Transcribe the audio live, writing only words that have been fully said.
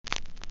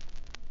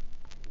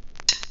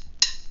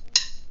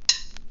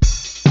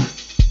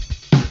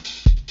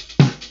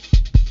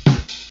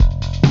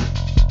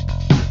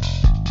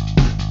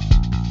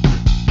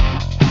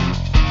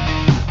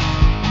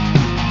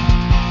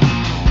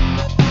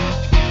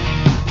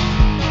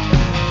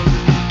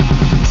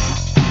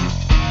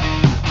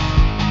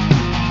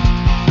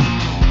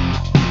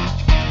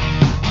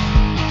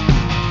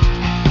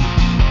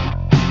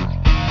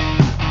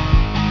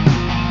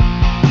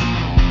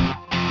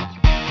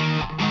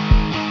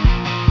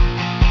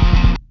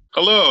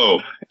Hello,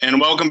 and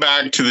welcome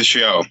back to the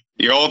show,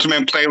 your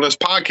ultimate playlist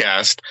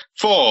podcast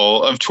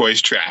full of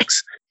choice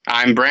tracks.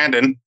 I'm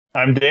Brandon.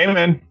 I'm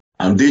Damon.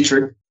 I'm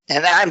Dietrich.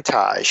 And I'm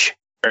Taj.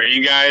 Are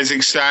you guys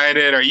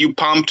excited? Are you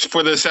pumped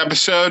for this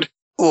episode?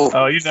 Ooh.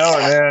 Oh, you know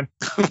it, man.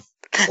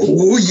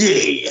 Oh,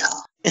 yeah.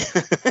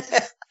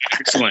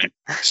 Excellent.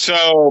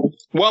 So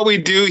what we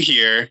do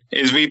here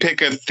is we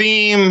pick a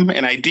theme,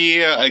 an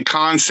idea, a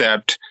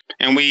concept,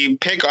 and we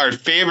pick our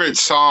favorite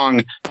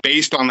song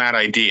based on that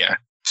idea.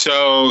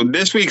 So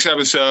this week's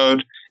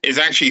episode is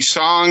actually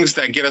songs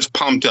that get us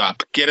pumped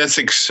up, get us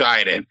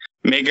excited,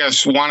 make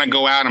us want to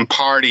go out and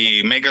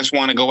party, make us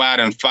want to go out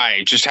and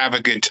fight, just have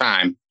a good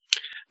time.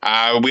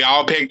 We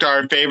all picked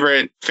our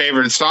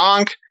favorite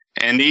song,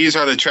 and these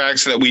are the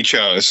tracks that we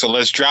chose. So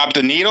let's drop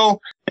the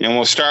needle, and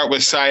we'll start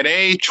with side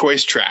A,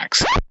 choice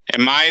tracks.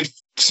 And my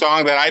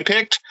song that I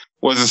picked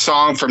was a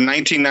song from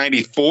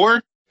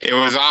 1994. It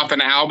was off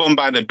an album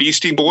by the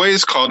Beastie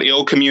Boys called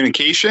Ill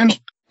Communication,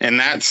 and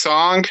that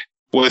song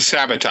was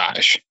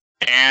Sabotage.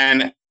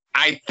 And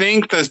I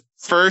think the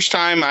first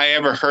time I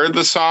ever heard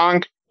the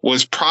song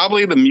was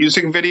probably the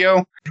music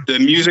video. The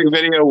music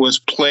video was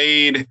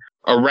played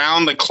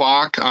around the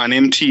clock on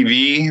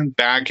MTV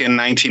back in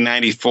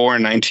 1994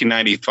 and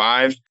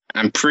 1995.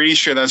 I'm pretty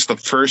sure that's the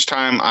first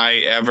time I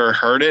ever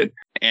heard it.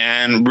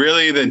 And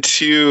really the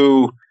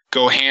two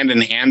go hand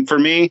in hand for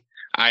me.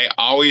 I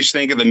always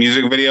think of the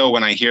music video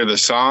when I hear the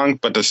song,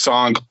 but the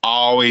song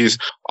always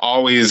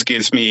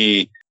gets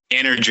me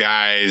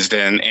energized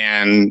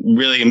and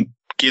really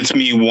gets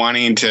me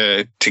wanting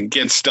to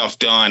get stuff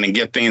done and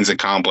get things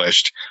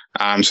accomplished.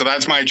 So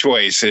that's my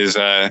choice is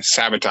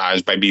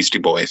Sabotage by Beastie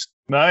Boys.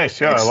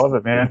 Nice. Yeah, I love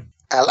it, man.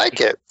 I like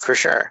it for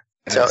sure.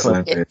 So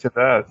to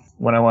that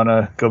when I want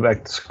to go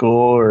back to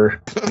school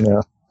or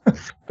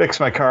fix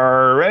my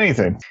car or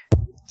anything.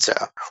 So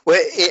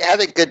it had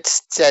a good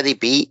steady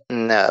beat,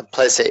 and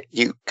plus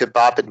you could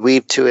bop and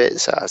weave to it.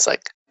 So I was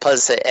like,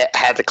 plus it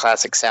had the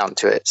classic sound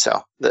to it.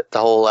 So the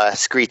whole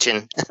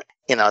screeching,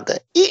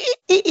 the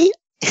You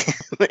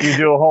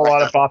do a whole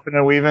lot of bopping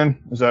and weaving.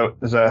 Is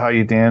that how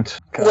you dance?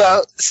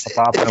 Well,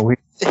 bopping and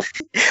weaving.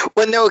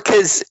 Well, no,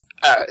 because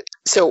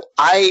so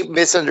I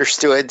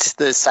misunderstood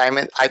the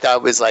assignment. I thought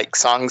it was like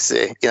songs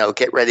to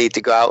get ready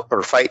to go out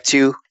or fight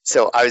to.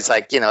 So I was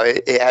like,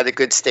 it had a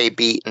good stay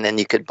beat, and then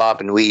you could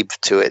bob and weave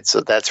to it.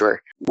 So that's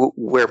where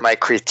my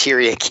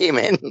criteria came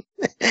in when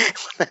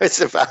I was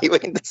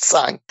evaluating the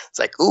song. It's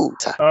like, ooh.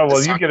 Oh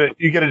well, you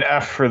get an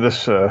F for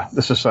this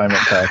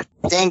assignment tag.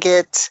 Dang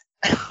it!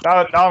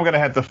 Now I'm gonna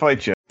have to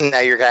fight you. Now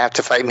you're gonna have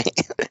to fight me.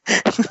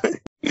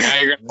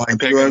 Now you're gonna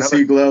pick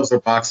UFC gloves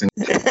or boxing.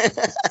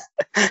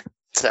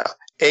 So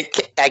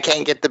I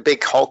can't get the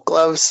big Hulk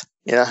gloves.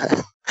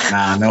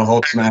 Nah, no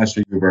Hulk smash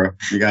for you, bro.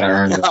 You gotta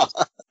earn it.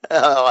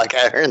 Oh, like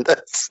I earned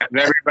this. Has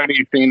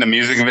everybody seen the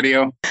music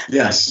video?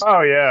 Yes.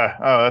 Oh yeah.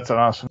 Oh, that's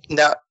awesome.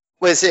 No,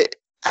 was it?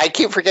 I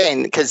keep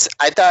forgetting because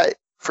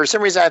for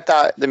some reason I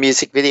thought the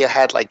music video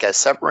had like a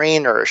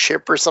submarine or a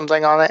ship or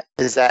something on it.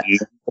 Is that?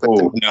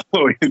 Oh no,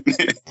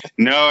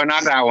 no,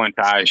 not that one,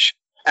 Taj.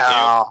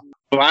 Oh.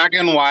 Black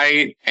and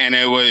white, and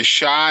it was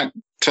shot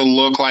to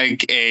look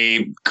like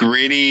a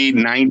gritty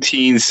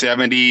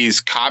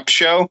 1970s cop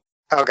show.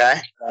 Okay.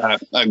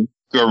 A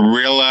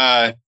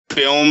guerrilla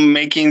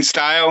filmmaking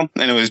style,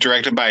 and it was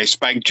directed by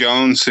Spike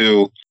Jonze,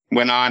 who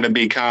went on to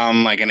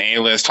become like an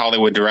A-list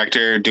Hollywood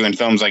director, doing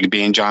films like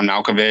Being John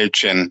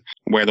Malkovich and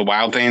Where the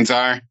Wild Things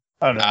Are.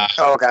 Oh, no.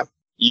 Okay.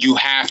 You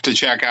have to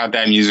check out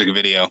that music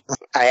video.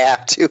 I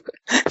have to.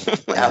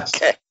 Yes.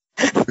 Okay.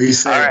 We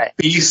say right.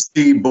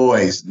 Beastie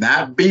Boys,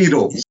 not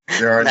Beatles.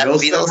 There are Not no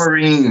Beatles.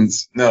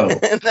 Submarines. No.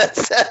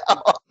 That's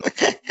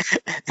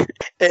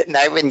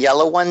not even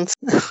yellow ones.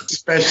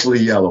 Especially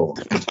yellow.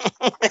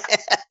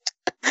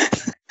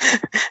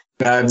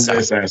 Not in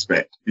this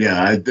aspect.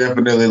 Yeah, I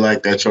definitely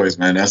like that choice,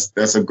 man.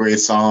 That's a great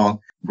song,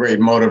 great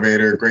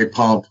motivator, great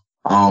pump.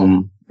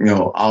 All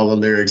the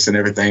lyrics and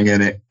everything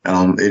in it.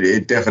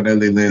 It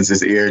definitely lends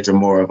its ear to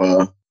more of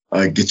a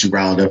get you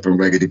riled up and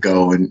ready to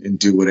go and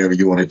do whatever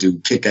you want to do,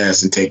 kick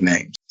ass and take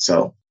names.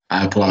 So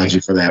I applaud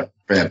you for that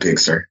pick,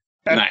 sir.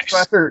 Nice.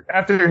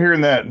 After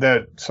hearing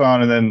that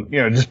song and then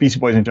just Beastie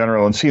Boys in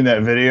general and seeing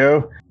that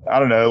video, I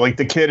don't know, like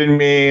the kid in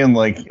me, and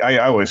like I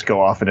always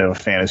go off into a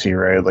fantasy,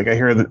 right? Like I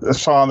hear a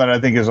song that I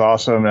think is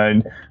awesome,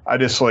 and I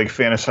just like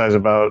fantasize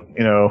about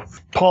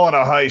pulling a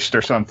heist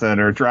or something,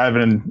 or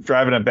driving a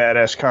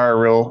badass car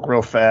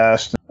real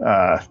fast.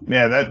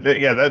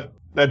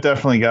 That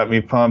definitely got me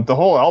pumped. The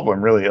whole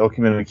album, really, Ill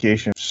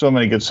Communication. So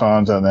many good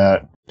songs on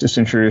that. Just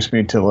introduced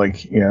me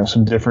to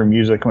some different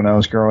music when I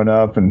was growing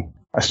up, and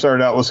I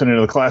started out listening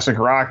to the classic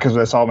rock because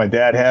that's all my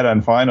dad had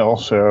on vinyl.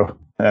 So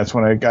that's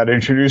when I got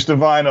introduced to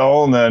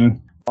vinyl, and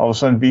then all of a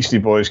sudden Beastie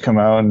Boys come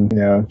out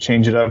and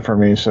change it up for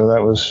me. So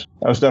that was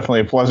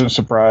definitely a pleasant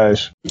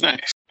surprise.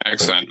 Nice,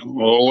 excellent.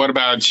 Well, what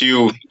about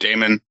you,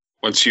 Damon?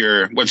 What's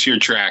your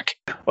track?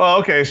 Well,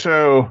 okay,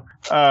 so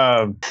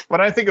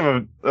when I think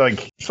of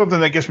like something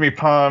that gets me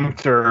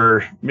pumped,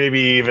 or maybe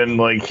even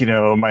like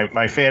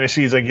my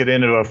fantasies, I get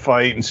into a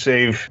fight and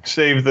save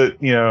the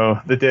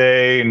the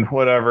day and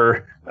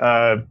whatever.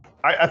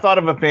 I thought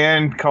of a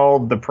band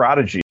called The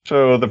Prodigy.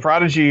 So The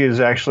Prodigy is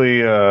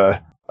actually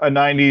a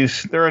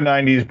 90s. They're a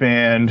 90s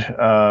band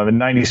in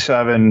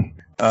 97.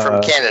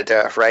 From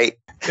Canada, right?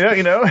 Yeah,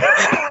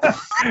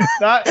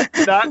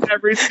 not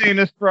everything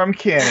is from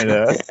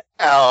Canada.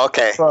 Oh,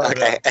 okay. But,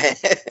 okay.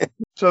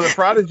 So The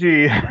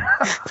Prodigy,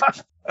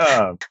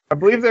 I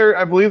believe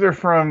they're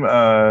from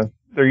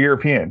they're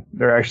European.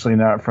 They're actually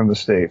not from the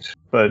States,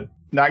 but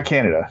not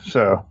Canada.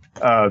 So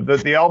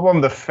the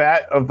album The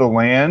Fat of the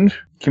Land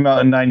came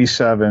out in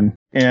 97,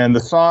 and the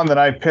song that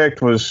I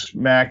picked was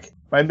Smack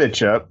My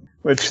Bitch Up,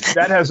 which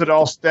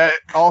that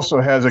also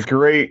has a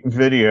great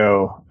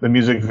video, the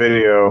music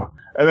video.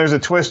 And there's a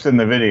twist in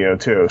the video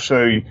too.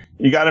 So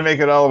you got to make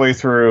it all the way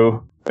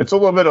through. It's a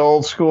little bit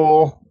old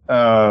school.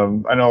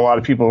 I know a lot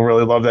of people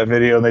really love that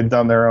video. They've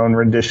done their own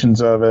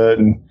renditions of it,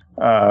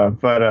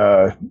 but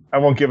I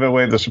won't give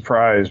away the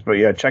surprise. But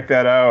yeah, check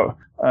that out.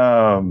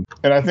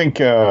 And I think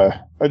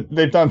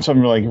they've done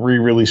some like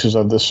re-releases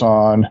of this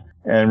song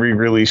and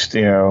re-released,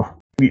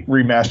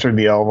 remastered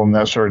the album,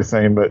 that sort of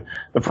thing. But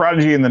The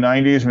Prodigy in the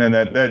 90s, man,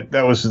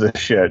 that was the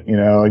shit.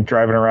 Like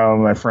driving around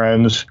with my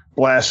friends,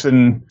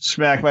 blasting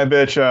Smack My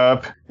Bitch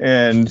Up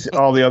and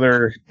all the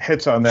other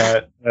hits on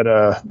that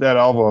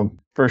album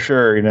for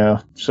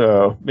sure.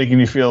 So making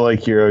you feel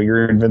like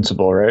you're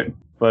invincible, right?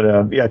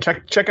 But yeah,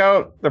 check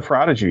out The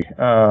Prodigy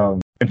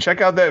and check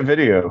out that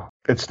video.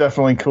 It's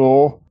definitely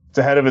cool. It's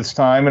ahead of its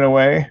time in a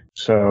way.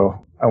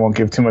 So I won't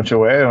give too much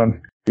away. I'll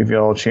give you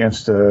all a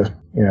chance to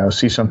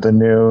see something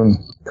new and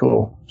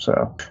cool.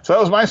 So that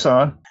was my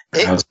song.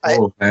 That's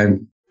cool,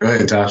 man. Go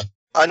ahead, Josh.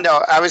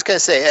 No, I was going to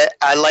say,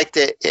 I liked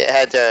it. It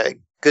had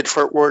good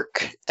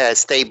footwork,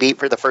 stay beat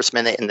for the first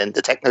minute, and then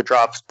the techno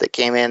drops that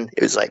came in.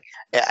 It was like,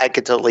 I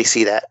could totally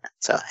see that.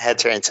 So I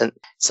had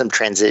some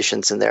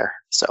transitions in there.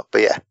 So,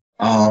 but yeah.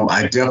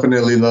 I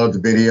definitely love the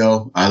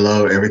video. I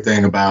love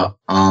everything about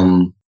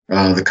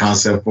the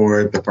concept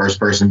for it, the first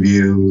person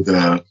view,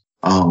 the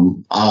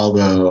all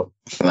the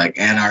like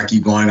anarchy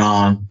going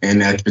on in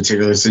that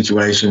particular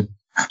situation.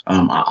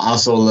 I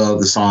also love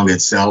the song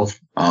itself.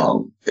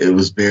 It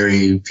was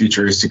very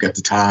futuristic at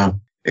the time.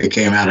 It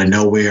came out of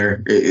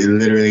nowhere. It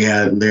literally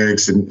had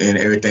lyrics and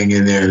everything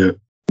in there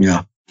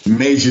that,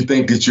 made you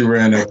think that you were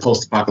in a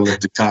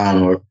post-apocalyptic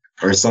time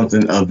or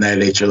something of that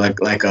nature, like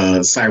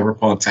a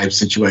cyberpunk type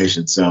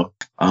situation. So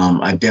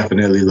I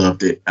definitely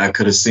loved it. I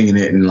could have seen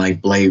it in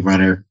like Blade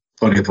Runner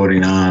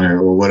 2049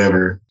 or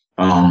whatever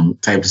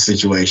type of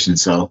situation.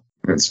 So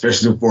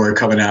especially for it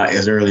coming out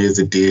as early as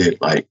it did,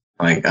 like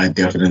I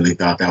definitely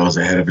thought that was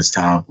ahead of its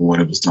time for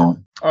what it was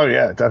doing. Oh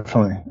yeah,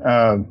 definitely.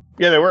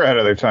 Yeah, they were ahead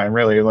of their time,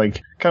 really.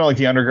 Like kind of like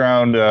the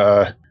underground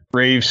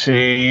rave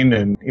scene,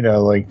 and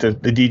like the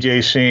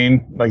DJ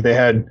scene. Like they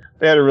had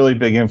a really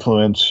big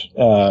influence.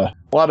 A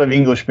lot of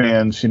English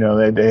bands,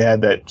 they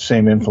had that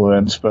same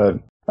influence. But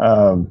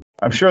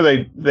I'm sure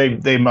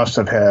they must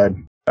have had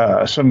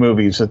some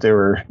movies that they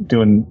were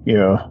doing,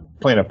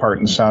 playing a part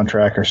in the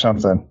soundtrack or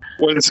something.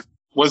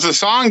 Was the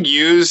song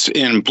used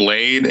in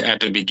Blade at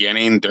the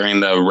beginning during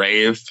the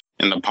rave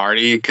in the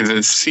party? Because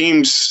it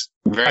seems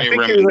very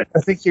reminiscent. I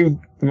think you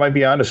might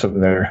be onto something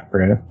there,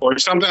 Brandon. Or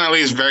something at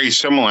least very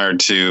similar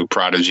to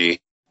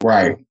Prodigy.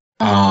 Right.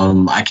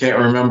 I can't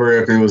remember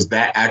if it was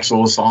that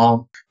actual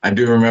song. I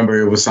do remember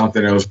it was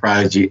something that was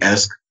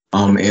Prodigy-esque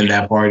in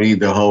that party,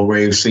 the whole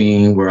rave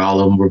scene where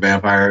all of them were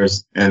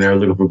vampires and they're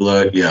looking for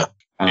blood. Yeah.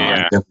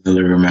 I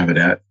definitely remember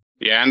that.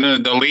 Yeah, and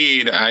the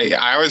lead,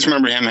 I always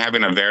remember him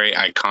having a very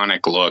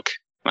iconic look.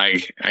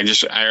 Like,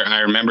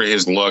 I remember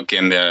his look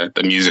in the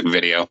music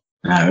video.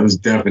 It was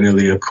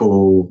definitely a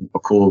cool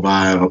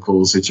vibe, a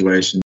cool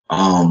situation.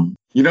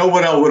 You know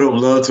what I would have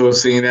loved to have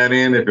seen that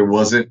in if it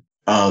wasn't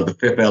The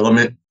Fifth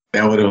Element?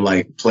 That would have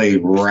like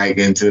played right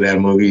into that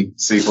movie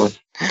sequence.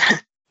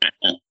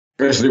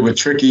 Especially with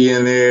Tricky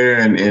in there,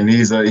 and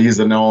he's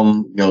a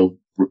known,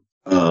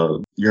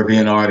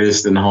 European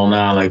artist and the whole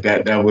nine, like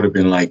that would have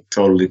been like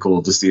totally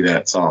cool to see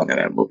that song in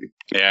that movie.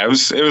 Yeah, it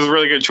was a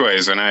really good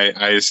choice, and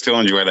I still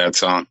enjoy that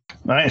song.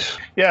 Nice.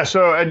 Yeah.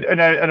 So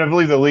and I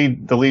believe the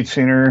lead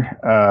singer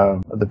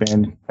of the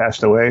band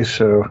passed away.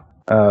 So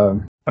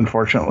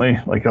unfortunately,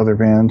 like other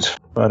bands,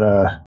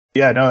 but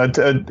yeah, no, it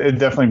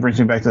definitely brings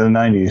me back to the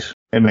 90s.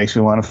 It makes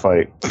me want to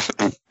fight.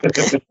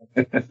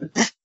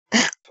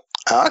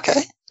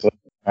 Okay.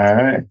 All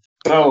right.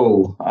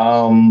 So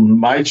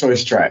my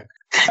choice track.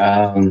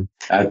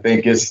 I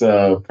think it's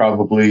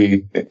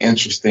probably an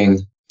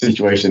interesting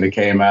situation that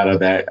came out of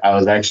that. I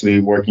was actually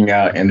working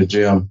out in the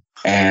gym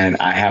and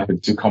I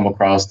happened to come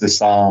across this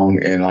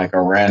song in like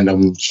a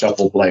random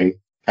shuffle play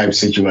type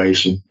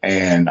situation.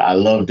 And I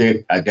loved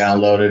it. I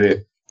downloaded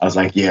it. I was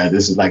like, yeah,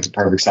 this is like the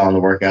perfect song to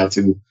work out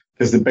to.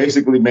 Because it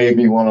basically made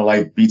me want to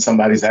like beat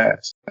somebody's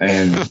ass.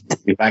 And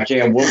if I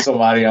can't whoop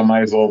somebody, I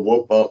might as well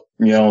whoop up,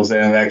 you know what I'm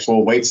saying, the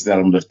actual weights that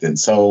I'm lifting.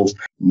 So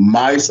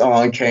my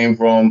song came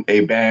from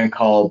a band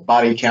called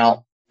Body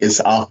Count. It's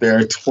off their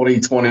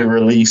 2020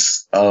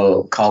 release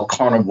called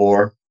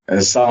Carnivore. And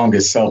the song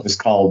itself is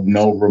called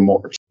No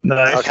Remorse.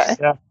 Nice. Okay.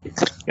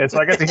 Yeah. So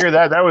I got to hear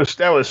that.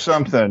 That was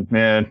something,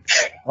 man.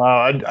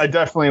 Wow. I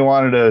definitely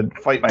wanted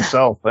to fight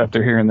myself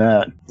after hearing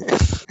that.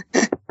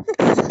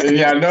 And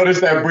yeah, I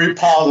noticed that brief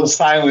pause of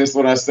silence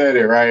when I said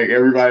it, right?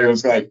 Everybody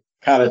was like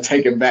kind of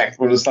taken back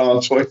from the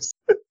song choice.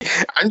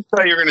 I just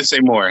thought you were going to say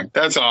more.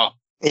 That's all.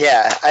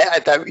 Yeah, I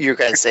thought you were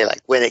going to say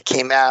like when it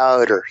came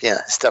out or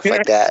stuff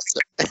like that. So.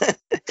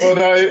 Well,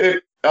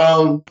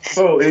 no,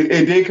 so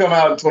it did come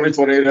out in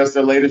 2020. That's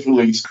the latest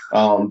release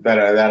that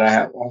I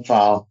have on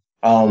file.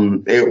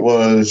 It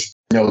was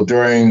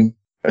during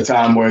a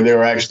time where they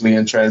were actually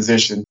in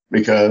transition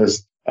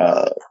because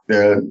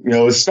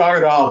it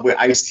started off with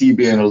Ice-T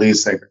being the lead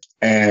singer,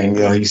 and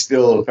he's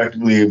still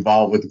effectively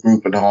involved with the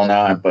group and the whole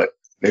nine, but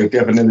they've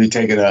definitely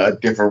taken a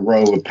different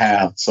road and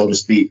path, so to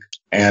speak,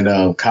 and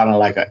kind of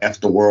like a F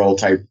the world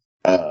type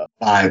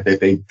vibe that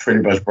they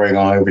pretty much bring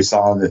on every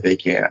song that they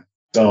can.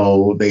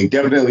 So they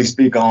definitely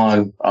speak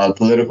on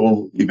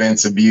political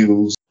events and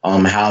views,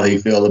 how they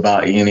feel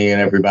about any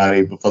and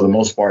everybody. But for the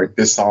most part,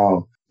 this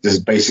song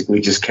just basically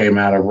just came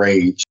out of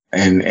rage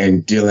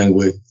and dealing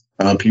with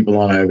people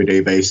on an everyday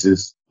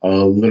basis. A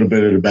little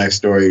bit of the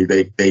backstory,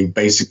 they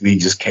basically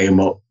just came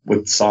up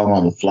with the song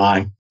on the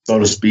fly, so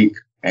to speak,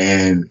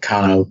 and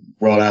kind of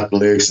wrote out the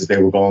lyrics as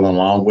they were going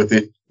along with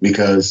it.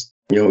 Because,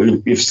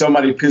 if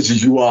somebody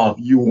pisses you off,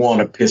 you want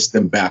to piss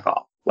them back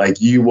off.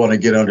 Like, you want to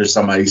get under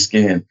somebody's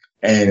skin.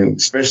 And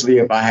especially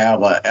if I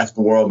have a F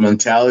the world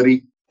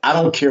mentality, I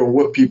don't care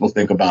what people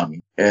think about me.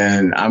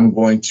 And I'm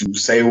going to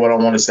say what I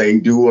want to say,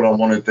 do what I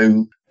want to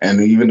do. And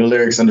even the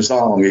lyrics in the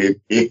song,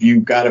 if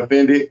you got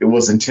offended, it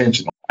was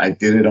intentional. I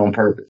did it on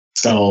purpose.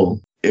 So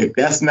if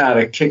that's not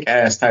a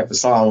kick-ass type of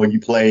song when you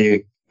play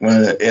it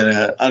in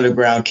an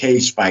underground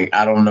cage fight,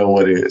 I don't know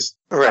what is.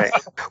 Right.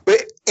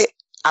 But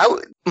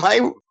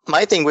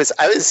my thing was,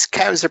 I was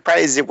kind of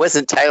surprised it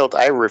wasn't titled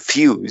 "I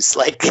Refuse."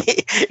 Like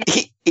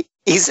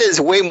he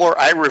says way more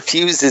 "I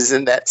refuses"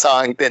 in that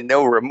song than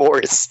 "No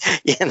Remorse."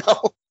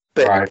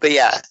 But right. but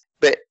yeah,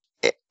 but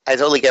I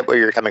totally get where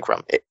you're coming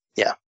from.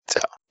 So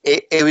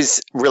it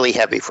was really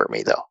heavy for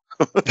me though.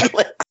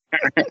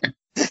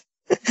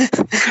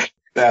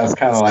 That's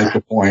kind of like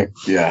the point.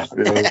 Yeah.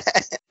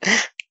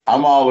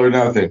 I'm all or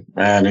nothing,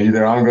 man.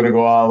 Either I'm going to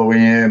go all the way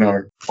in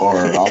or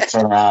I'll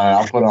turn around and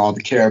I'll put on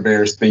the Care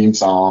Bears theme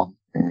song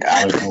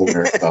out of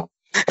nowhere. So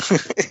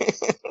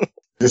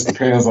just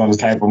depends on the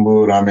type of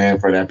mood I'm in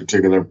for that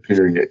particular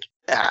period.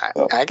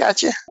 So. I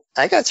got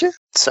you.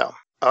 So,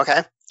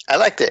 okay. I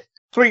liked it.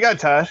 So what you got,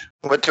 Taj?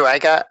 What do I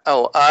got?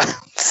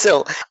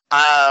 So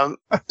I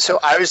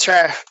was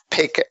trying to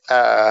pick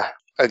a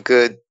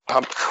good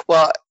pump.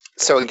 Well,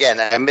 so again,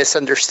 I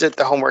misunderstood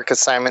the homework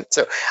assignment.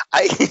 So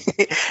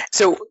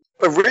so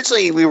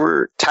originally we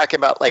were talking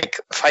about like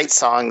fight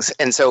songs,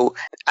 and so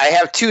I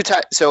have two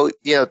types. So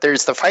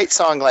there's the fight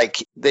song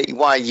like that you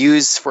want to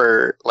use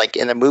for like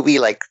in a movie,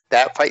 like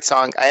that fight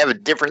song. I have a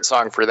different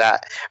song for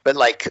that, but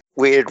like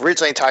we had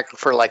originally talked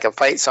for like a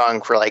fight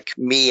song for like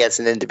me as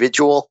an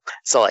individual.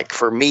 So like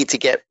for me to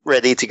get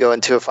ready to go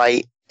into a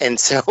fight. And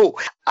so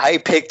I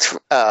picked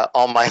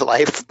All My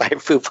Life by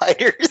Foo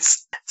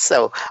Fighters.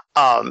 So,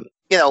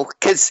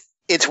 because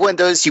it's one of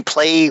those you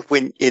play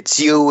when it's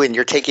you and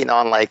you're taking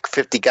on like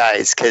 50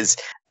 guys, because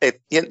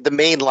the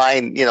main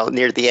line,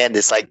 near the end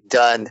is like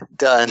done,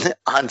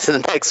 on to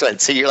the next one.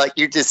 So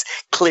you're just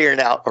clearing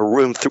out a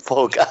room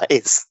full of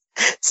guys.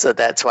 So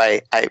that's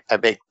why I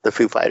make the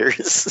Foo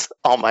Fighters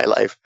All My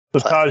Life.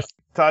 So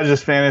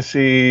Taj's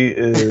fantasy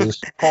is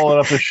pulling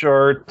up his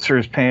shorts or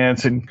his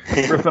pants and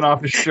ripping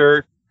off his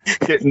shirt,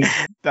 getting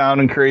down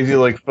and crazy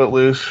like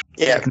Footloose.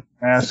 Yeah.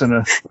 Ass in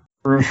a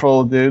room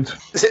full of dudes.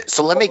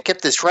 So let me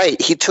get this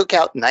right. He took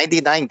out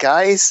 99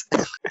 guys?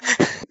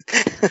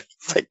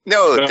 It's like,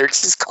 no, they're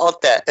just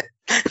called that.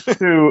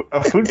 To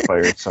a Foo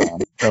Fighters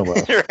song. Oh,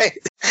 well. Right.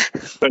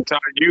 But Todd,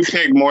 you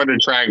pick more the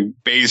track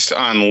based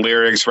on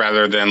lyrics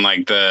rather than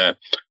like the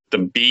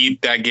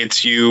beat that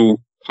gets you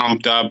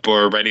pumped up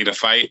or ready to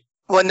fight.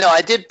 Well, no,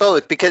 I did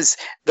both because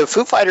the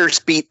Foo Fighters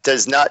beat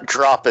does not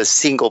drop a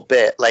single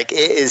bit. Like,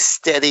 it is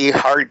steady,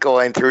 hard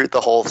going through the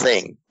whole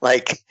thing.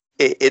 Like,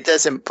 it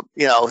doesn't,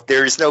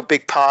 there's no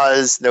big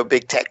pause, no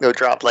big techno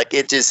drop. Like,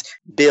 it just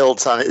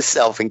builds on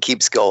itself and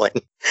keeps going.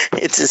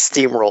 It's a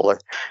steamroller.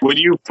 Would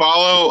you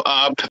follow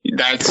up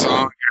that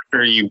song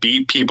after you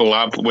beat people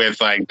up with,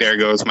 like, There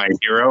Goes My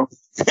Hero?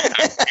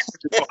 Just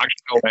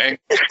walking away.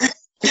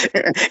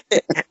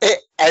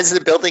 As the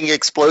building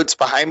explodes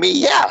behind me,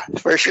 yeah,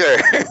 for sure.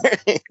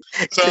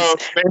 So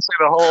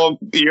basically,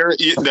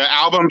 the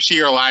album to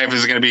your life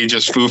is going to be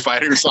just Foo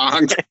Fighters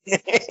songs.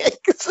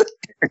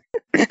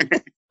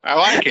 I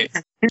like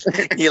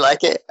it. You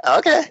like it?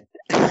 Okay.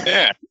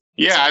 Yeah.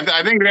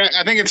 I think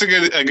it's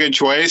a good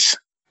choice.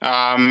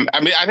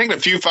 I think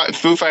the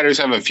Foo Fighters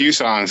have a few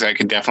songs that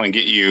could definitely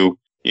get you,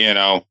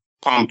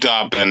 pumped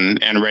up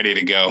and ready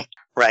to go.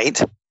 Right.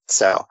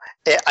 So,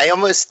 I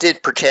almost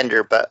did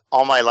Pretender, but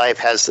All My Life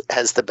has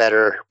the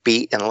better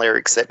beat and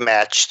lyrics that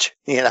matched,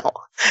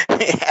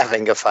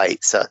 having a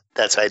fight. So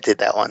that's why I did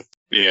that one.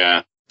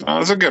 Yeah. Oh,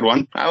 it's a good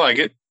one. I like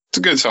it. It's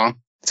a good song.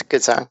 It's a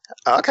good song.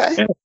 Okay.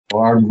 Yeah.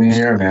 Well, I'm being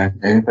here, man.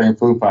 Anything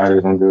Foo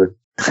Fighters, I'm good.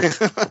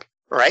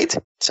 Right?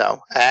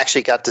 So I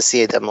actually got to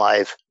see them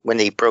live when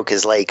he broke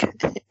his leg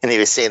and he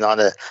was sitting on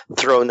a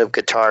throne of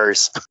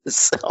guitars.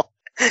 So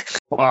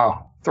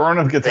Wow. Throne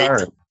of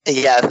guitar.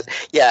 yeah,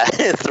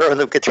 throne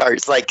of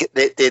guitars. Like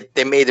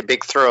they made a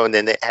big throne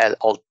and it had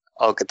all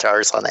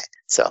guitars on it.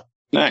 So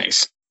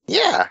Nice.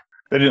 yeah.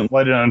 They didn't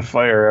light it on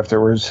fire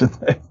afterwards.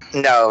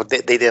 No,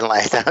 they didn't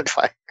light it on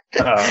fire.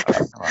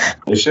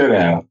 They should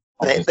have.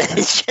 They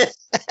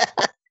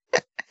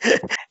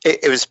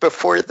it was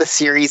before the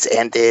series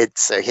ended,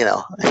 so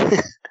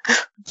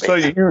So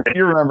you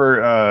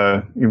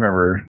remember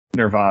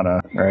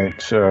Nirvana, right?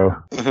 So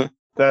Mhm.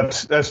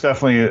 that's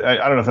definitely, I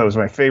don't know if that was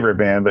my favorite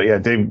band, but yeah,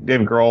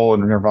 Dave Grohl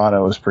and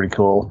Nirvana was pretty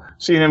cool.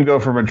 Seeing him go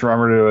from a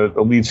drummer to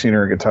a lead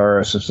singer and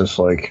guitarist is just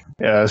like,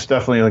 yeah, it's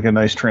definitely like a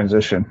nice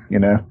transition,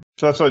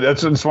 So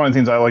that's one of the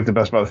things I like the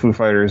best about the Foo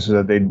Fighters is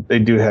that they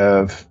do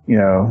have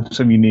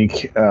some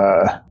unique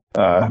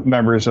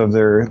members of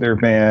their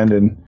band,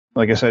 and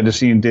like I said, just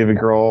seeing David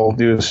Grohl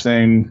do his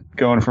thing,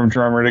 going from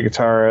drummer to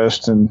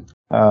guitarist, and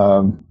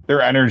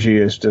their energy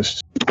is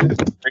just.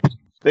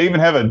 They even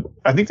have I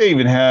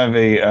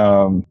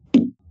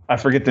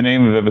forget the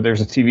name of it, but there's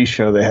a TV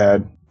show they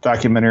had,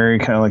 documentary,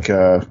 kind of like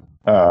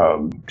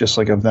just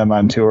like of them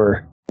on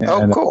tour.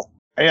 And, cool.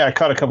 Yeah, I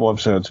caught a couple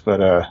episodes,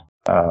 but I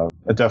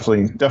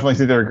definitely think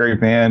they're a great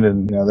band,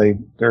 and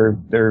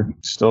they're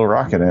still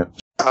rocking it.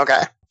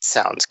 Okay,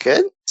 sounds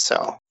good.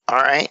 So all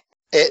right.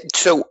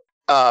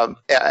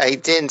 I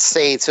didn't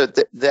say so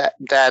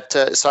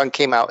that song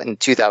came out in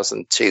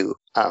 2002.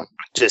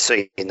 Just so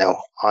you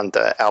know, on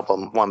the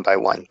album One by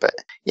One. But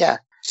yeah.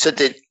 So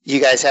did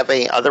you guys have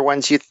any other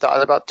ones you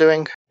thought about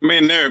doing? I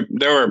mean,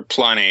 there were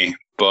plenty,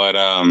 but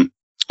I'm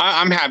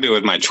happy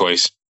with my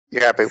choice.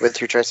 You're happy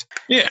with your choice?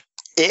 Yeah.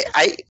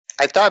 I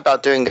thought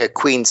about doing a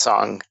Queen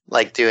song,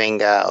 like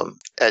doing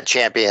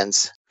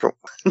Champions.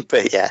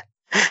 But yeah.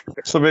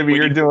 So maybe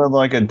you're doing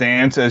like a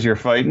dance as you're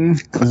fighting?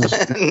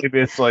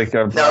 Maybe it's like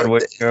a Broadway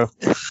show.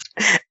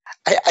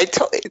 I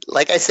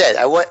like I said,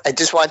 I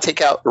just want to take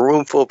out a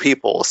room full of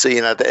people. So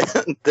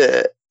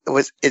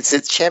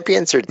it's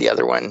Champions or the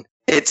other one.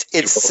 It's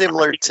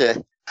similar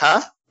to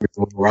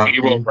We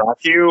Will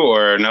Rock You,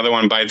 or Another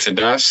One Bites the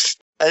Dust.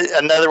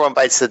 Another One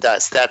Bites the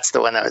Dust. That's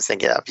the one I was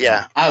thinking of.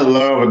 Yeah. I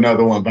love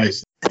Another One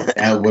Bites.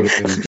 That would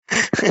have been.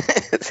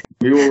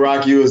 We Will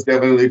Rock You is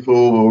definitely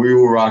cool, but We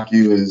Will Rock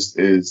You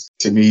is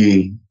to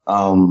me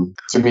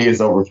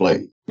it's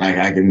overplayed. Like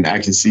I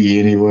can see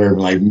anywhere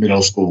like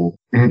middle school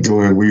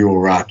doing We Will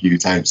Rock You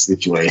type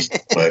situation.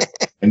 But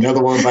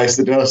Another One Bites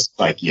the Dust,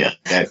 like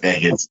that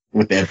hits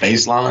with that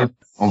bass line.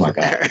 Oh my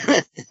god.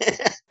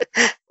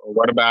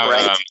 What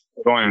about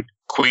going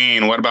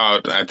Queen? What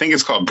about, I think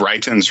it's called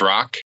Brighton's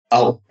Rock?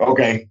 Oh,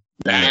 okay.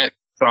 That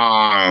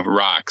song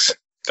rocks.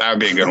 That would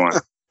be a good one.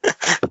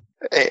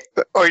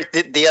 Or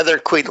the other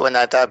Queen one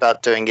I thought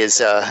about doing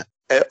is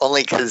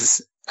only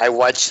because I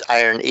watched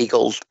Iron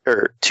Eagle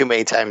too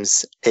many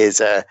times is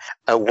a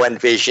One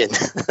Vision.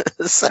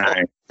 So.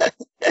 Nice.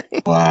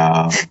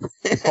 Wow.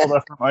 You call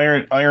that from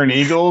Iron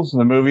Eagles,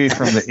 the movie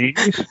from the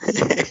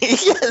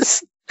 80s?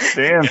 Yes.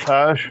 Damn,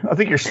 Tosh. I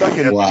think you're stuck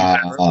in it.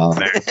 Wow.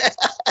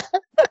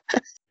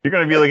 You're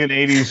going to be like an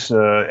 80s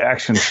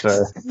action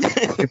star.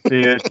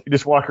 You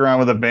just walk around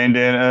with a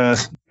bandana,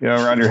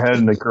 around your head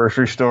in the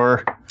grocery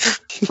store,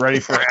 ready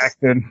for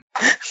action.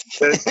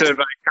 To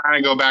kind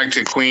of go back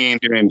to Queen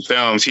doing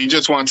films, he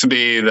just wants to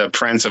be the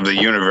Prince of the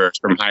Universe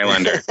from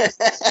Highlander. I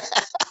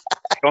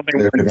don't think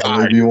There could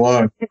only be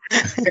one.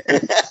 He's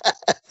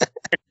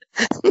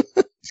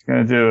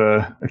going to do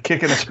a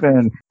kick and a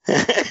spin.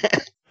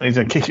 He's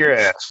going to kick your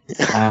ass.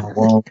 I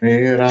want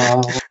it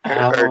all.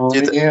 I want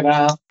it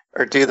all.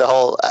 Or do the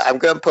whole, I'm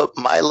going to put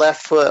my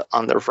left foot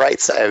on the right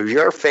side of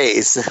your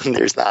face, and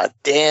there's not a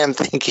damn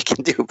thing you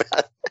can do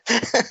about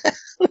it.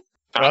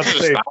 I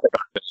just thought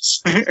about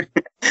this.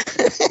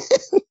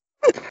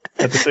 I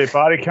have to say,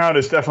 body count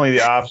is definitely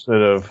the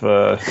opposite of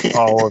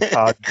all of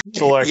Todd's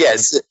selection.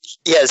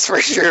 Yes,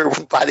 for sure.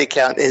 Body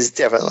count is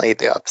definitely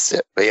the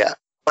opposite, but yeah.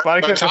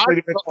 Body count does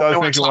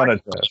make you want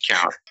to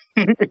count.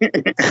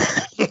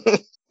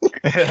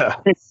 Yeah.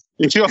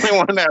 He's the only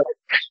one that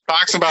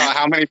talks about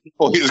how many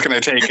people he's going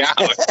to take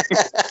out.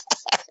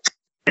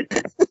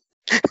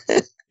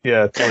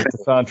 Yeah, it's like the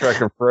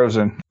soundtrack of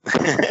Frozen.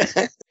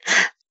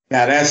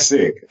 Now that's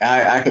sick.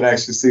 I could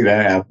actually see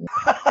that happen.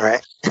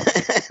 Right?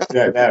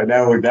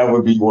 that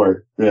would be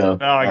work. Yeah.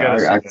 No, I got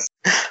it.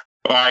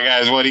 All right,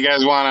 guys. What do you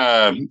guys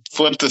want to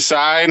flip the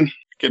side?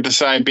 Get to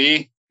side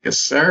B? Yes,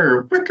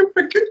 sir.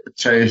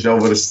 Changed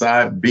over to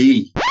side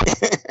B.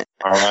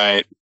 All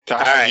right. All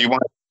right. You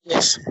want?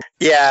 Yes.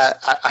 Yeah,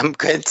 I'm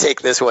going to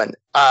take this one.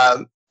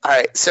 All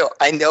right. So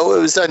I know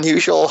it was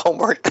unusual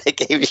homework that I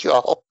gave you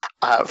all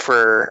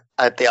for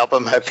the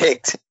album I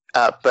picked.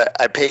 but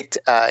I picked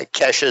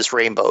Kesha's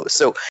Rainbow.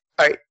 So,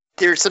 all right,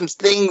 there's some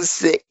things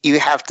that you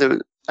have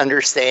to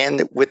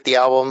understand with the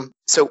album.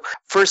 So,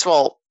 first of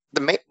all,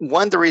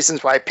 one of the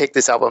reasons why I picked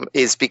this album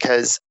is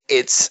because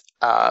it's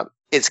kind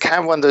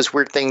of one of those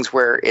weird things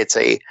where it's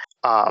a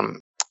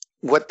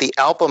what the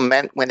album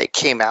meant when it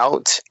came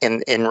out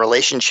in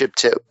relationship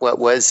to what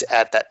was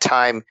at that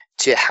time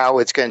to how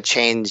it's going to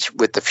change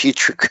with the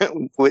future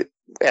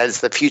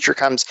as the future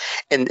comes.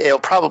 And it'll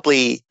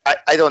probably,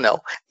 I don't know.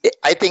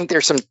 I think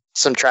there's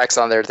some tracks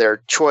on there that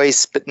are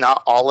choice, but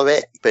not all of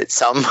it, but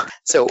some.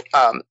 So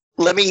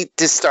let me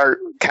just start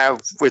kind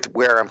of with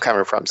where I'm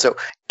coming from. So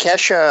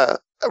Kesha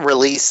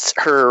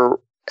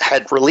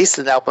had released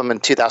an album in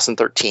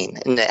 2013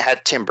 and it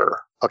had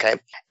Timber. Okay.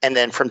 And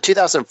then from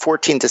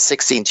 2014 to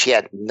 16, she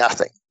had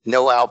nothing,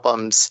 no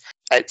albums.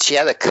 She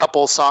had a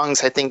couple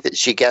songs, I think, that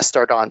she guest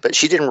starred on, but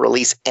she didn't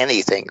release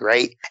anything.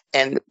 Right.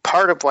 And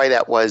part of why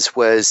that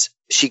was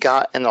she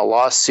got in a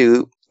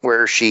lawsuit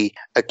where she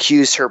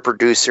accused her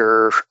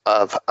producer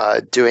of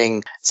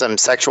doing some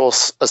sexual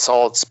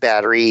assaults,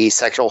 battery,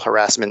 sexual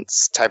harassment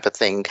type of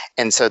thing.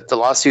 And so the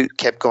lawsuit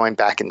kept going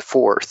back and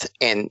forth,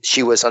 and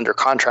she was under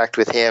contract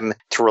with him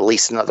to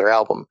release another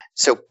album.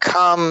 So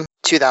come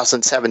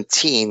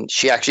 2017,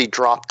 she actually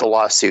dropped the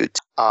lawsuit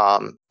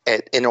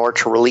in order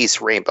to release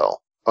Rainbow.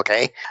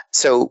 Okay.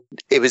 So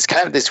it was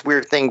kind of this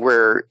weird thing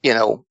where,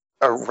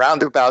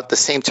 around about the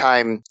same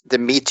time the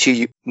Me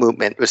Too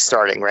movement was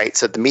starting, right?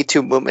 So the Me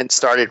Too movement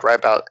started right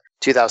about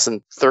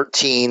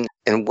 2013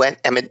 and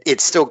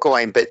it's still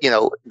going, but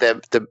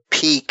the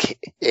peak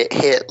it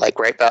hit like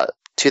right about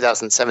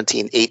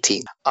 2017,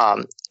 18.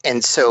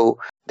 And so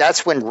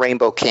that's when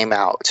Rainbow came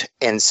out.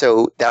 And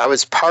so that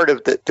was part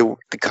of the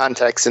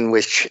context in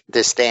which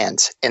this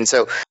stands. And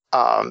so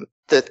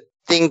the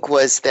thing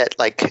was that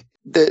like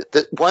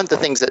the one of the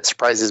things that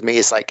surprises me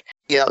is like,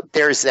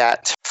 there's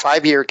that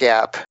 5-year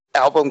gap.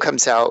 Album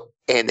comes out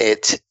and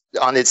it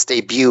on its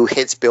debut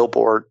hits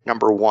Billboard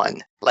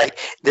 #1. Like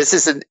this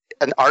is an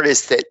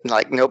artist that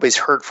like nobody's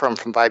heard from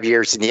 5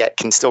 years and yet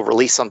can still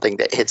release something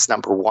that hits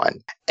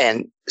 #1.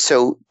 And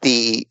so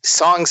the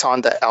songs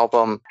on the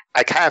album,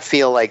 I kind of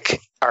feel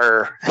like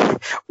are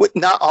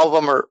not all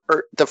of them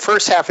are the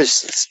first half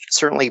is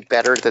certainly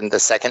better than the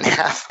second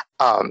half.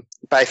 But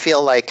I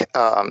feel like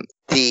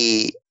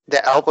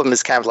the album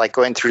is kind of like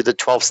going through the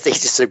 12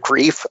 stages of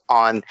grief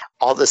on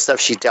all the stuff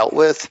she dealt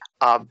with.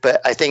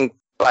 But I think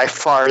by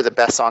far the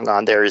best song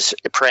on there is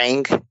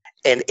Praying.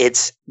 And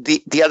it's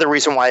the other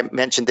reason why I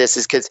mentioned this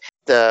is because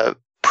the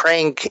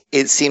Praying,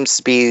 it seems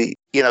to be,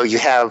 you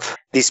have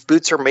these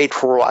boots are made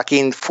for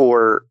walking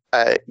for,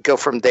 go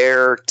from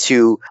there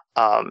to,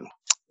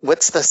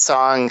 what's the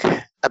song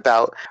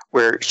about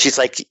where she's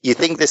like, you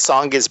think this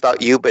song is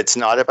about you, but it's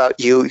not about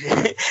you.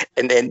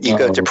 And then you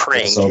go to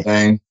Praying. So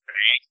vain.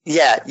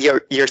 Yeah,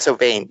 you're so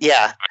vain.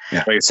 Yeah.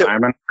 Wait, so,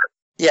 Simon?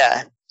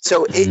 Yeah.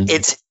 So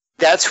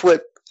that's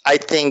what I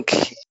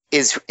think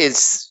is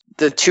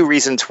the two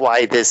reasons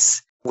why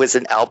this was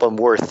an album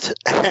worth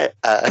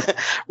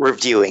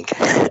reviewing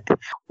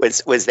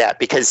was that,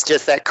 because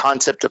just that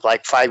concept of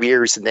like 5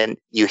 years and then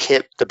you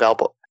hit the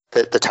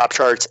top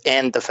charts,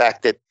 and the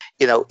fact that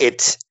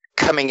it's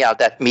coming out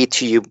that Me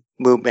Too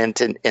movement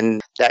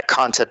and that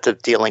concept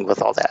of dealing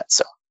with all that.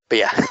 So, but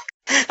yeah.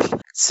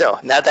 So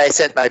now that I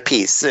said my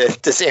piece,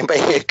 does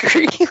anybody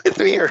agree with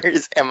me, or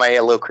am I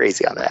a little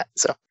crazy on that?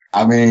 So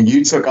I mean,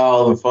 you took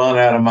all the fun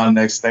out of my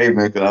next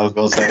statement because I was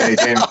gonna say, "Hey,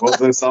 James, what's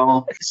this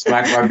song?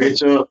 Smack my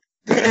bitch up."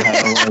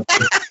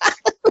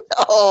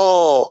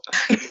 Oh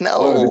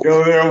no!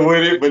 Go there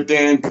with it, but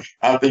then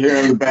after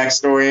hearing the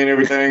backstory and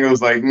everything, it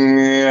was like,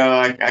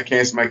 I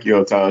can't smack you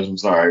up, Taj. I'm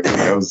sorry.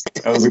 That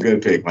was a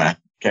good pick, man.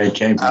 Can't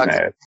be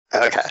mad.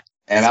 Okay.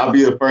 And I'll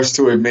be the first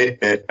to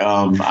admit that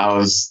I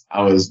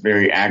was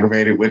very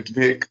aggravated with the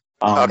pick.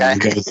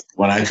 Because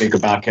when I think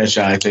about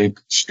Kesha, I think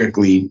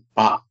strictly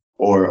pop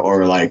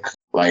or like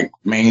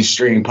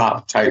mainstream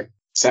pop type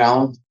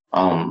sound.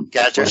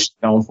 Gotcha. She's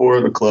known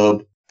for the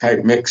club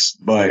type mix,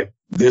 but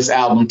this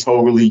album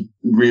totally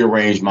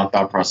rearranged my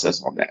thought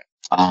process on that.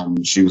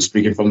 She was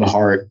speaking from the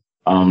heart.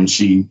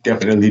 She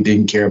definitely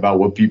didn't care about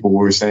what people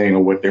were saying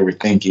or what they were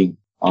thinking.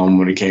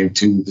 When it came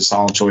to the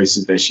song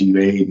choices that she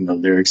made and the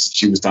lyrics that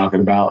she was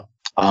talking about.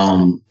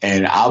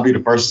 And I'll be the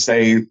first to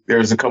say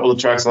there's a couple of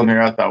tracks on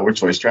there I thought were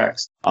choice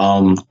tracks.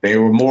 They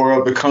were more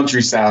of the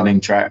country sounding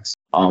tracks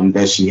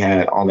that she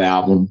had on the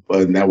album,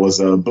 but that was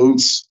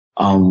Boots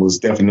was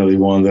definitely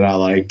one that I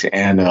liked,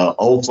 and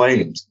Old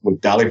Flames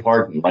with Dolly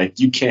Parton. Like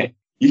you can't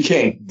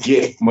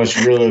get much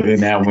realer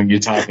than that when you're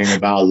talking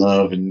about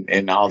love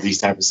and all these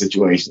type of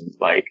situations.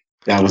 Like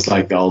that was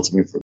like the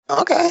ultimate for me.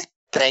 Okay,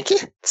 thank you.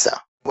 So.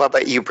 What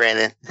about you,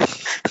 Brandon?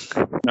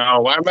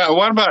 No, what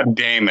about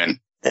Damon?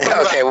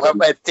 Okay, what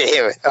about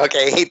Damon?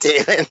 Okay, hey,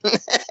 Damon.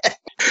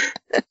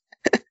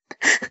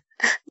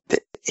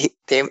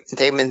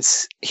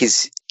 Damon's,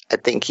 I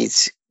think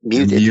he's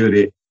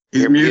muted.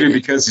 He's muted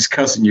because he's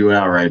cussing you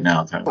out right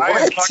now, Tom. I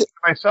am talking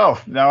to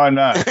myself. No, I'm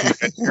not.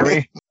 Can you hear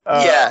me?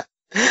 Yeah.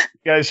 You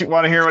guys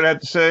want to hear what I have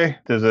to say?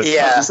 Does it?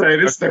 Yeah. Say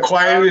this is the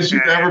quietest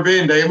you've ever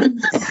been, Damon.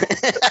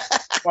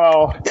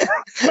 Well,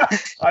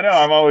 I know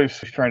I'm always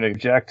trying to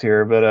inject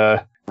here,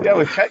 but yeah,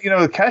 with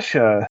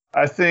Kesha,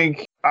 I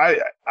think I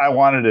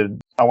wanted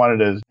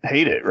to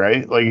hate it,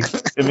 right? Like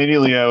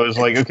immediately I was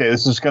like, okay,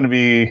 this is going to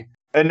be,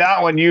 and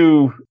not when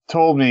you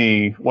told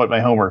me what my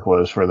homework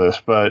was for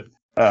this, but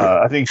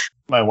I think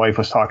my wife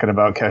was talking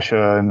about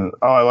Kesha and,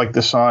 oh, I like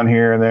this song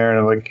here and there. And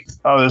I'm like,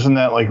 oh, isn't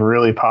that like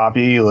really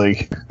poppy?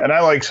 Like, and I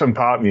like some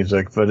pop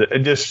music, but it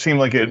just seemed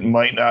like it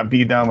might not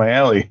be down my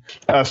alley.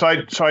 So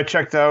I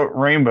checked out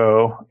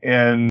Rainbow,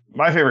 and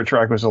my favorite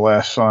track was the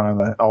last song on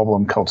the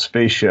album called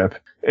Spaceship.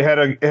 It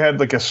had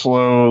like a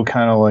slow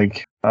kind of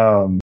like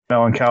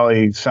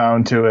melancholy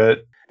sound to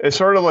it. It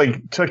sort of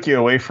like took you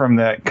away from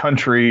that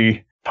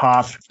country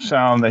pop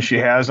sound that she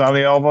has on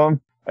the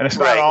album. And it's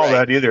not all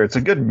that either. It's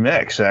a good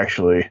mix,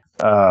 actually.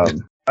 I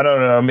don't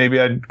know.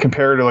 Maybe I'd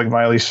compare it to like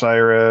Miley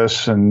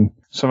Cyrus and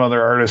some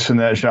other artists in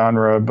that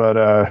genre, but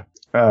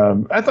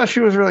I thought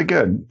she was really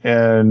good.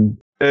 And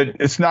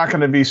it's not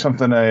going to be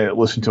something I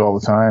listen to all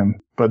the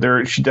time,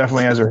 but she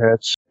definitely has her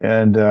hits.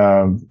 And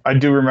I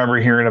do remember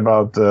hearing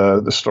about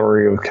the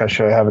story of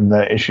Kesha having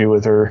that issue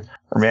with her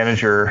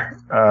manager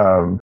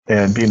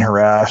and being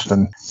harassed,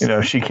 and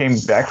she came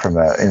back from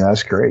that, and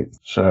that's great.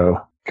 So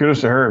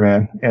kudos to her,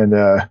 man.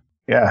 And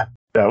yeah,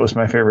 that was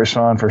my favorite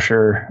song for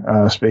sure.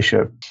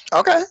 Spaceship.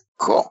 Okay,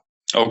 cool.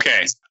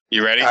 Okay,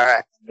 you ready? All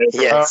right.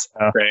 Yes.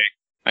 Great.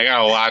 I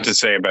got a lot to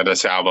say about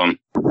this album.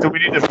 Do we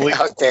need a bleep?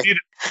 Okay. Do we need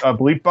a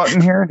bleep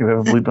button here? Do we have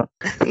a bleep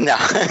button? No.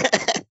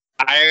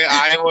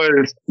 I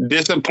was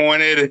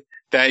disappointed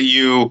that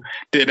you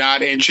did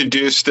not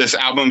introduce this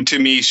album to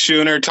me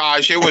sooner,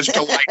 Taj. It was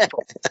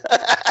delightful.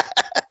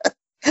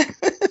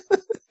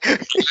 I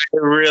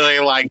really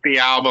liked the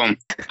album.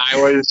 I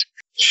was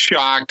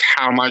shocked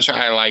how much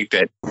I liked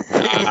it.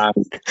 I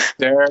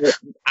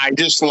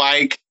just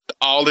like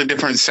all the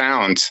different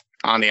sounds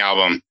on the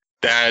album.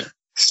 That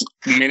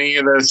many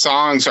of the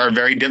songs are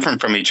very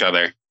different from each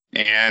other,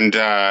 and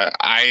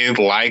I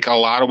like a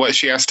lot of what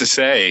she has to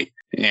say.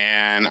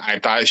 And I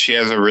thought she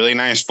has a really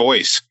nice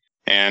voice.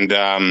 And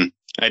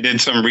I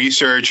did some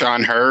research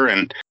on her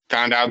and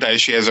found out that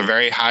she has a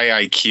very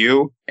high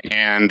IQ,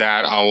 and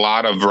that a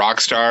lot of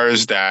rock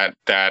stars that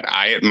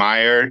I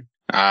admire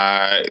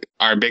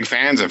are big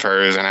fans of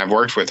hers and have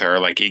worked with her,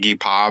 like Iggy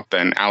Pop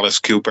and Alice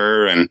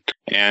Cooper. And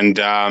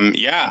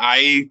yeah,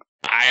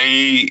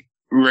 I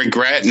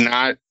regret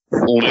not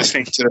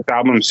listening to this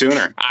album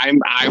sooner.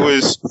 I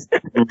was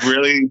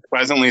really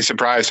pleasantly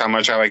surprised how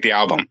much I like the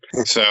album.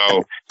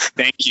 So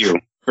thank you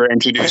for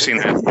introducing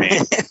that to me.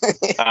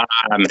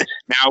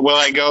 Now, will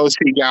I go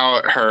seek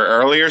out her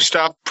earlier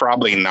stuff?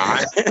 Probably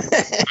not.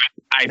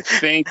 I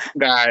think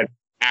that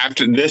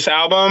after this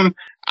album,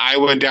 I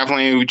would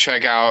definitely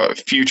check out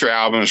future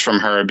albums from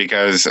her,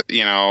 because,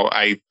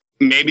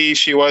 maybe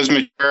she was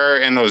mature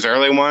in those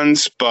early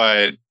ones,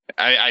 but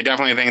I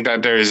definitely think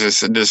that there's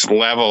this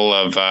level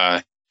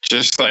of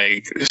just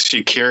like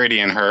security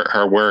in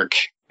her work,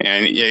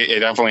 and it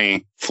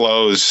definitely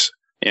flows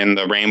in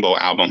the Rainbow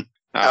album.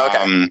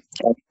 Okay.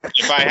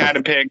 If I had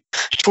to pick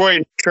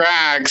choice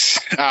tracks,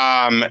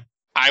 I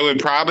would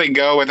probably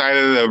go with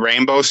either the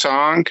Rainbow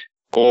song,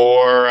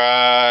 or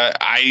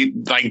I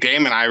like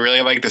Damon. I really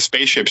like the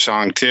Spaceship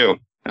song too.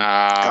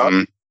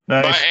 Nice.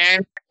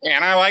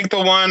 And I like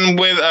the one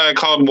with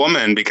called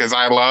Woman, because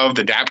I love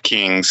the Dap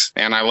Kings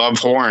and I love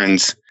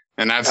horns,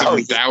 and that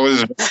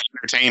was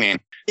entertaining.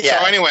 Yeah.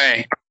 So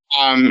anyway,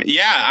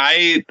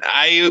 I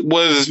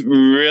was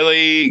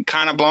really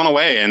kind of blown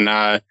away, and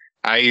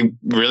I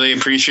really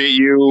appreciate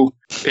you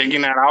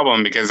picking that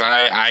album, because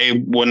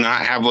I would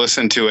not have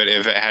listened to it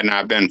if it had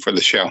not been for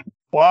the show.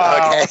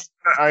 Wow. Okay.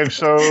 I'm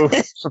so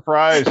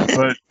surprised,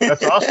 but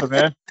that's awesome,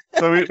 man.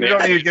 So we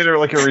don't need to get her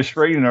like a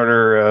restraining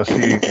order.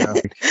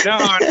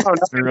 No,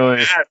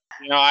 really.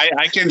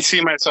 I can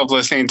see myself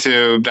listening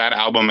to that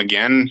album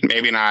again.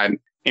 Maybe not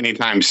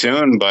anytime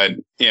soon, but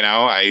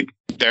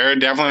there are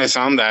definitely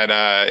some that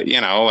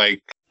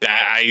like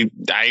that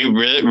I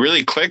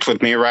really clicked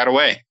with me right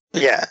away.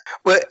 Yeah.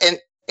 Well,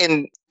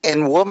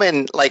 and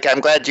Woman, like, I'm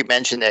glad you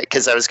mentioned it,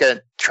 because I was going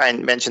to try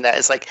and mention that.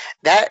 It's like,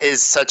 that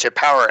is such a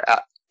power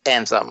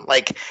anthem.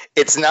 Like,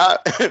 it's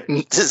not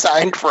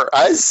designed for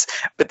us,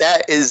 but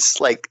that is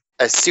like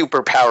a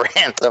super power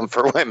anthem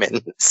for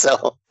women.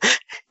 So,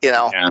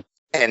 Yeah.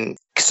 And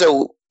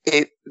so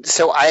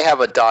I have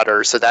a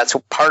daughter, so that's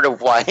part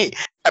of why.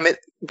 I mean,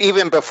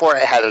 even before I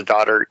had a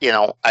daughter,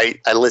 I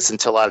listened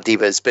to a lot of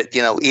divas, but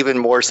even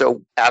more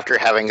so after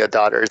having a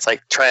daughter, it's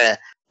like trying to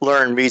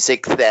learn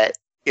music that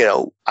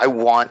I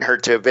want her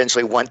to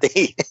eventually one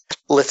day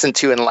listen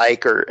to and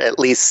like, or at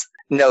least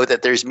know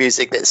that there's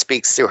music that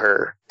speaks to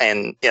her.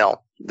 And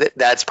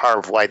that's part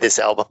of why this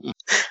album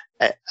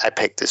I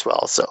picked as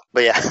well. So,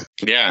 but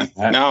yeah.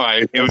 No,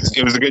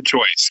 it was a good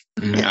choice.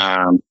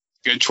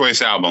 Good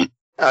choice album.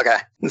 Okay,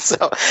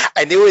 so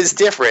I knew it was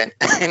different.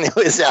 I knew it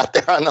was out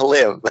there on the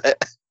limb,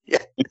 but yeah.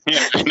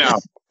 Yeah, I know.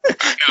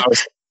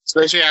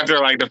 Especially after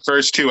like the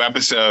first 2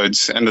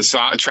 episodes and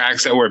the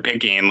tracks that we're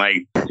picking.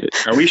 Like,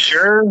 are we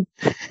sure?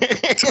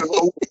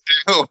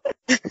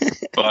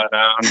 But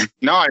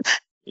no,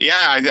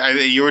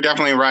 you were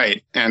definitely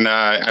right, and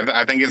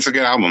I think it's a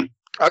good album.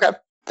 Okay,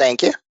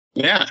 thank you.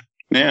 Yeah.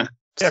 Yeah,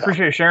 I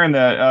appreciate you sharing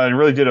that. It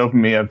really did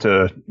open me up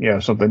to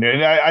something new.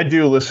 And I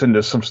do listen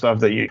to some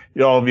stuff that you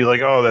all be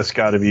like, oh, that's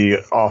got to be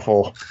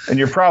awful. And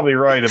you're probably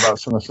right about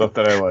some of the stuff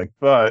that I like.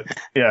 But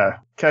yeah,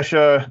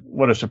 Kesha,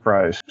 what a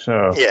surprise.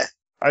 So yeah,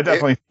 I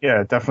definitely.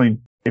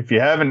 If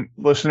you haven't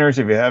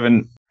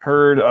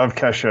heard of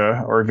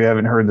Kesha, or if you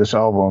haven't heard this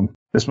album,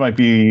 this might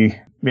be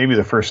maybe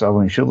the first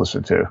album you should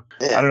listen to.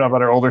 Yeah. I don't know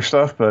about her older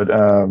stuff, but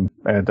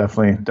I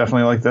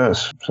definitely like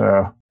this.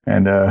 So.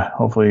 And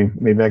hopefully,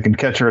 maybe I can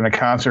catch her in a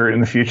concert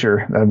in the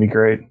future. That'd be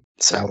great.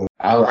 So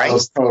I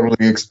was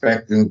totally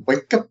expecting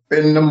wake up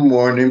in the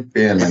morning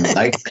feeling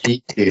like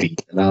P. Diddy,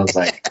 and I was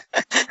like,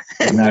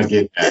 did not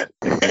get that.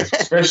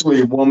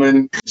 Especially a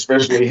woman,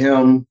 especially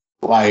him.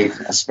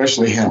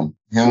 Especially him.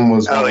 Him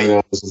was one of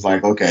those. Was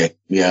like, okay,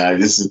 yeah,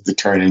 this is the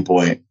turning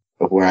point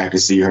of where I can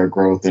see her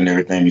growth and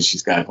everything that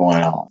she's got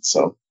going on.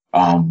 So,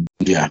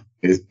 yeah,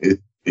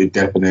 it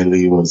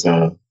definitely was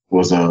a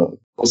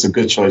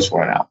good choice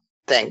for an album.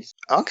 Thanks.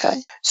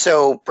 Okay.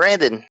 So,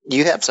 Brandon,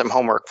 you have some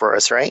homework for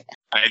us, right?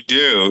 I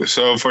do.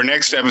 So, for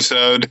next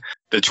episode,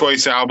 the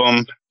choice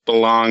album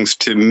belongs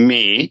to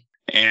me,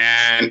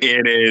 and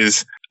it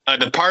is a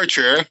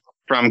departure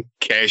from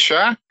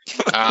Kesha.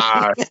 But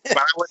I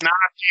would not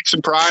be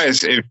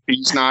surprised if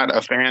he's not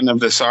a fan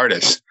of this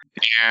artist.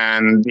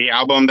 And the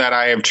album that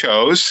I have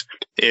chose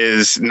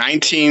is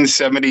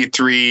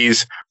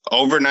 1973's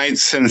Overnight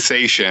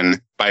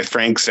Sensation by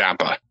Frank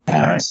Zappa.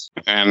 Nice.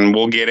 And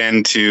we'll get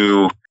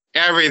into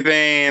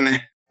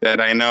everything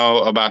that I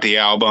know about the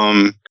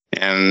album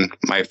and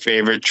my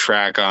favorite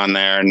track on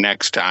there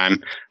next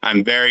time.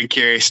 I'm very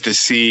curious to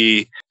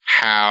see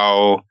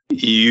how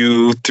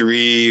you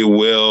 3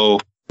 will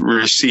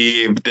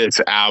receive this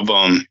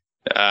album.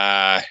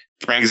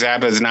 Frank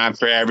Zappa is not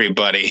for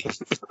everybody.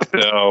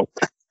 So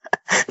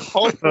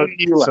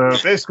hopefully so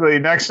basically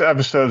next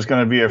episode is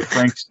going to be a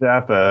Frank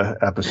Zappa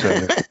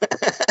episode.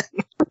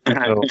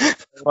 So,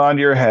 on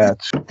your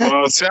hats.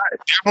 Well,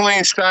 definitely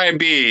in Side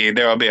B,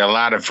 there will be a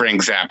lot of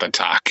Frank Zappa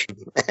talk.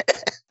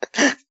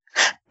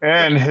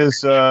 And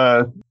his,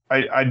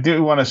 I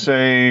do want to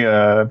say,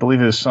 I believe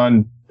his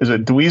son, is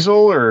it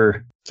Dweezil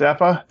or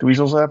Zappa?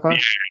 Dweezil Zappa?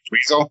 Yeah,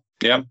 Dweezil,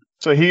 yep.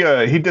 So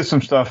he did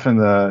some stuff in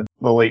the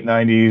late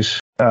 90s,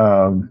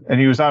 and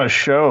he was on a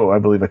show, I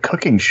believe, a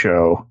cooking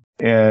show,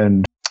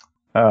 and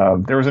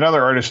there was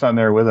another artist on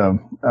there with him.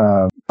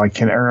 I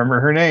can't remember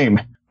her name.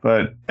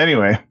 But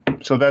anyway,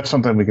 so that's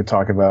something we could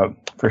talk about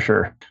for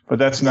sure. But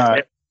that's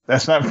not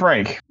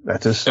Frank.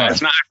 That's his son.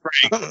 That's not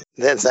Frank.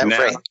 That's not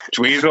Frank.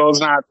 Dweezil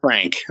is not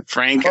Frank.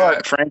 Frank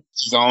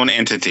is his own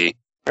entity.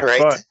 Right.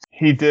 But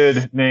he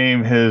did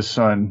name his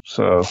son,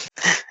 so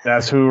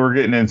that's who we're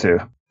getting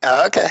into.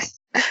 Okay.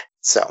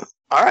 So,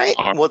 all right.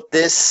 Well,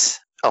 this.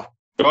 Oh,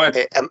 go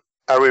ahead.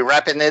 Are we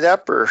wrapping it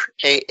up, or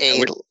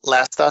any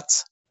last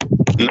thoughts?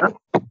 No.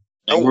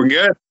 We're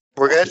good.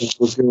 We're good.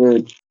 We're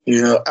good.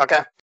 Yeah. Okay.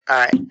 All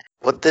right.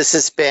 Well, this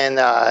has been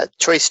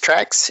Choice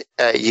Tracks.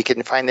 You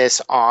can find this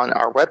on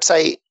our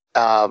website,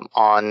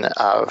 on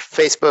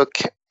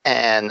Facebook,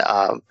 and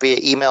via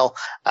email.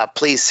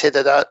 Please hit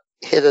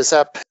us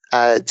up.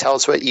 Tell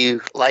us what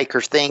you like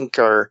or think,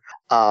 or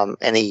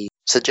any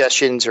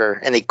suggestions or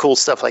any cool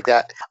stuff like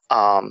that.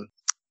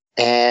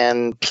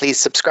 And please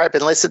subscribe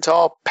and listen to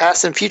all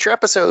past and future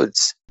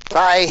episodes.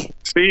 Bye.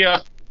 See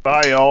ya.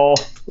 Bye, y'all.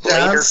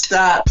 Don't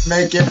stop.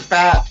 Make it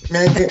fat.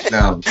 Make it.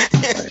 No.